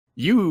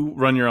you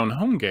run your own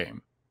home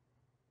game,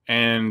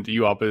 and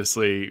you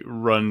obviously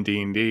run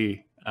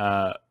D&D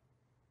on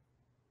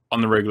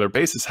the regular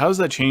basis. How has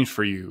that changed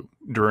for you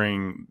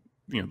during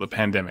the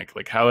pandemic?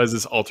 Like, how has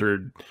this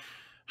altered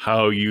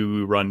how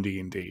you run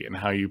D&D and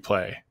how you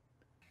play?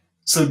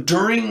 So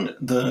during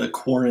the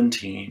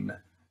quarantine,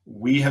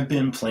 we have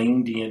been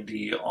playing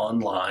D&D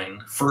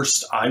online.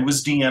 First, I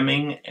was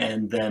DMing,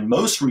 and then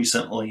most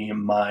recently,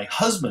 my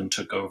husband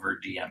took over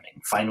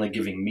DMing, finally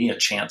giving me a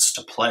chance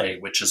to play,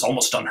 which is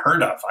almost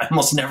unheard of. I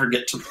almost never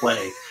get to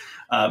play,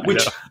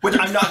 which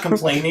I'm not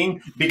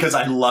complaining because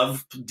I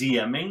love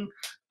DMing,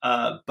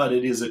 but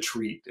it is a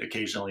treat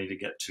occasionally to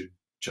get to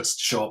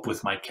just show up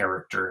with my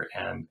character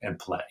and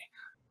play.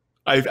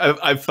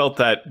 I've felt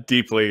that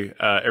deeply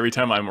every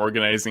time I'm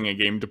organizing a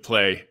game to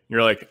play.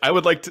 You're like, I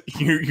would like to.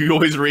 You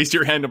always raise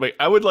your hand. I'm like,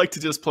 I would like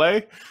to just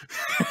play.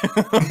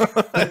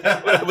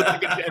 I would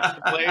like a chance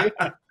to play.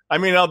 I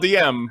mean, I'll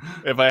DM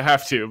if I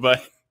have to,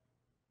 but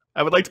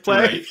I would like to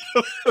play.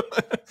 Right.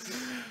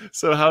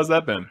 So how's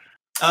that been?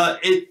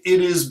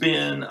 It has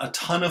been a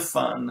ton of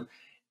fun.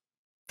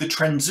 The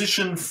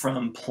transition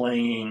from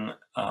playing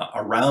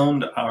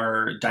around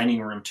our dining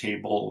room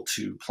table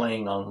to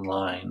playing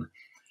online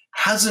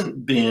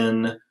hasn't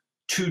been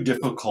too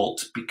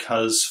difficult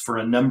because for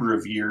a number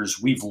of years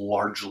we've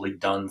largely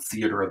done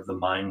theater of the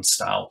mind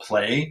style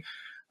play.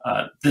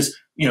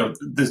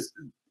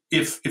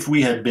 If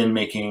we had been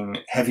making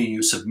heavy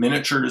use of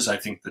miniatures, I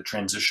think the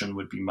transition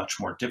would be much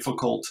more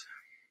difficult.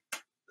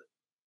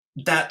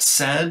 That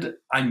said,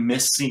 I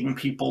miss seeing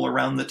people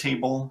around the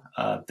table.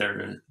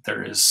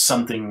 There is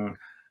something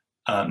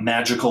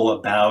magical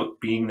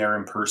about being there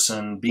in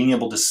person, being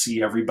able to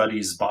see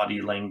everybody's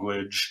body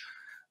language,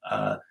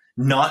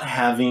 not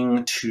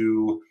having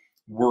to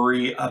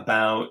worry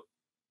about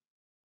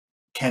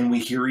can we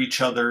hear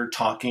each other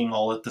talking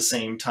all at the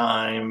same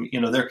time.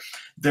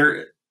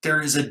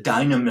 There is a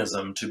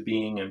dynamism to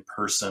being in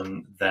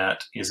person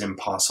that is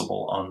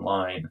impossible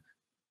online.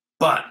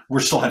 But we're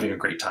still having a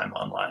great time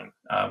online.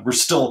 We're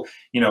still,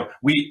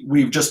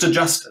 we've just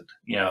adjusted,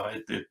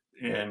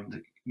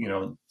 and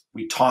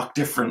we talk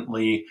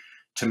differently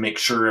to make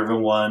sure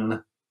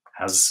everyone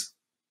has,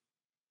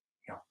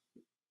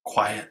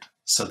 quiet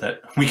so that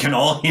we can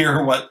all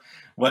hear what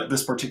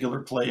this particular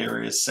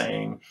player is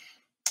saying.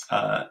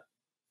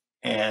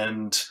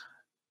 And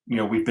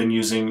we've been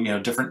using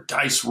different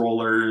dice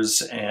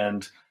rollers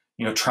and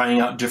trying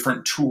out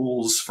different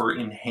tools for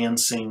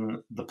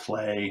enhancing the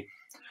play.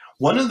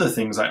 One of the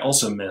things I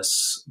also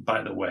miss,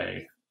 by the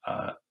way,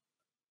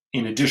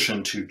 in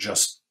addition to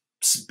just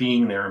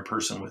being there in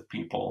person with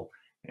people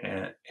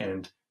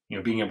and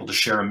being able to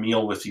share a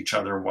meal with each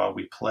other while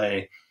we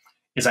play,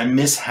 is I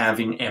miss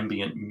having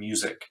ambient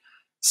music.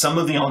 Some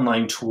of the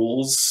online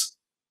tools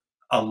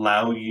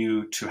allow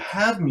you to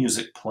have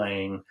music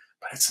playing,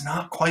 but it's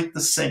not quite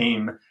the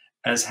same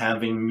as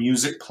having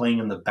music playing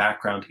in the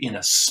background in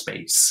a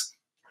space.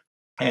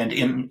 And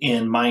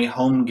in my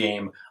home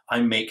game,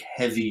 I make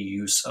heavy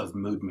use of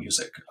mood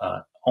music.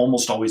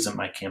 Almost always in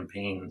my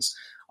campaigns,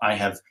 I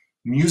have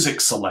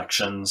music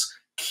selections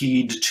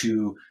keyed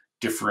to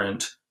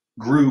different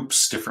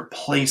groups, different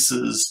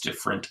places,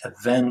 different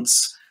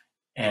events.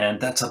 And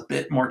that's a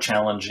bit more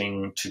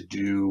challenging to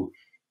do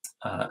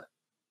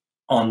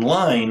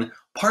online,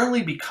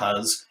 partly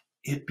because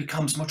it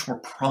becomes much more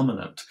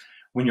prominent.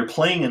 When you're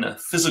playing in a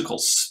physical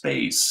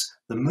space,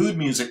 the mood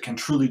music can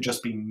truly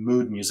just be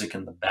mood music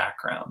in the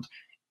background.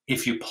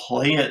 If you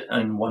play it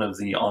in one of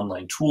the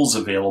online tools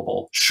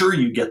available, sure,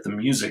 you get the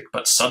music,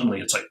 but suddenly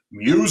it's like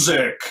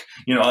music.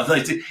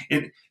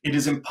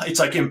 It's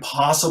like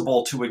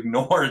impossible to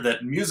ignore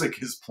that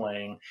music is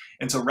playing.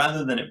 And so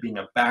rather than it being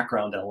a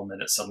background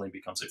element, it suddenly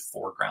becomes a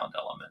foreground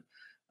element.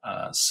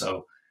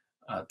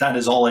 That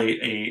is all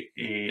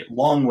a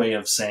long way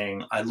of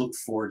saying I look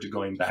forward to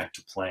going back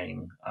to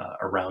playing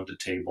around a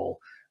table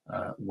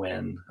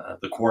when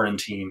the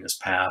quarantine is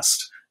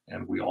past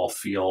and we all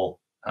feel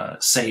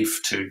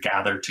safe to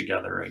gather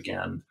together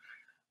again.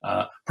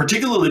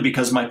 Particularly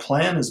because my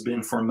plan has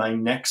been for my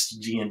next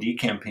D&D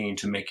campaign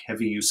to make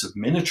heavy use of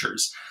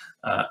miniatures.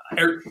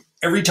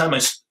 Every time I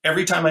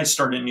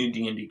start a new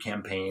D&D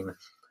campaign,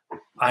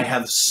 I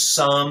have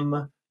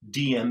some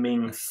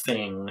DMing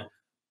thing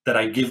that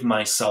I give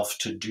myself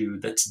to do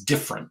that's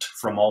different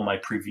from all my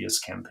previous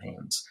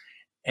campaigns.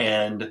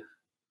 And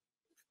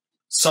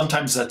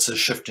sometimes that's a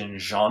shift in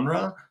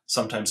genre,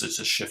 sometimes it's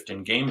a shift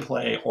in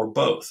gameplay, or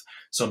both.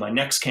 So my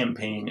next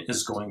campaign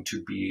is going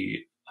to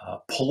be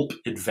pulp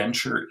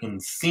adventure in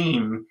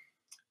theme,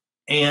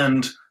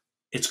 and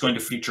it's going to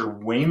feature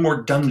way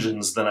more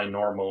dungeons than I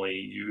normally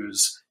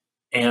use,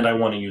 and I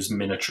want to use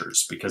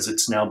miniatures because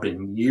it's now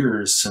been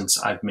years since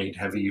I've made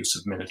heavy use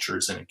of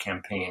miniatures in a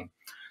campaign.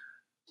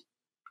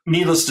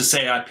 Needless to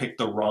say, I picked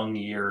the wrong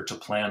year to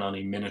plan on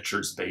a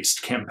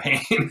miniatures-based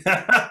campaign. You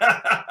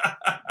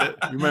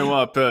might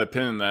want to put a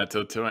pin in that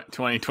till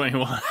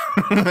 2021.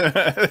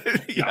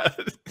 Yeah.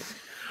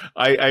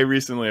 I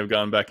recently have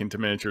gone back into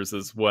miniatures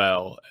as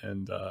well,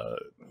 and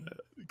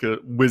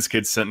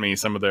WizKids sent me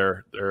some of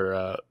their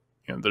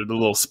they're the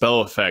little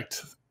spell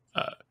effect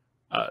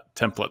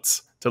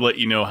templates to let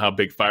you know how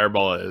big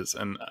Fireball is.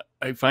 And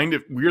I find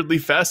it weirdly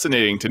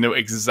fascinating to know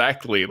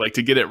exactly, like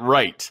to get it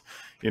right,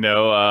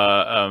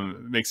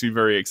 makes me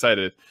very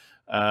excited.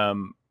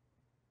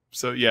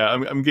 So yeah,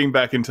 I'm getting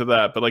back into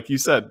that, but like you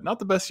said, not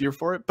the best year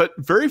for it, but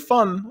very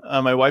fun.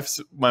 My wife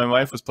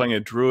was playing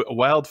a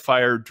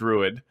wildfire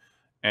druid,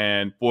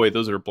 and boy,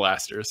 those are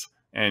blasters.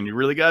 And you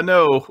really gotta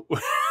know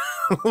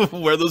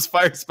where those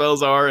fire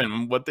spells are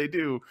and what they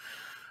do.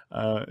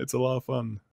 It's a lot of fun.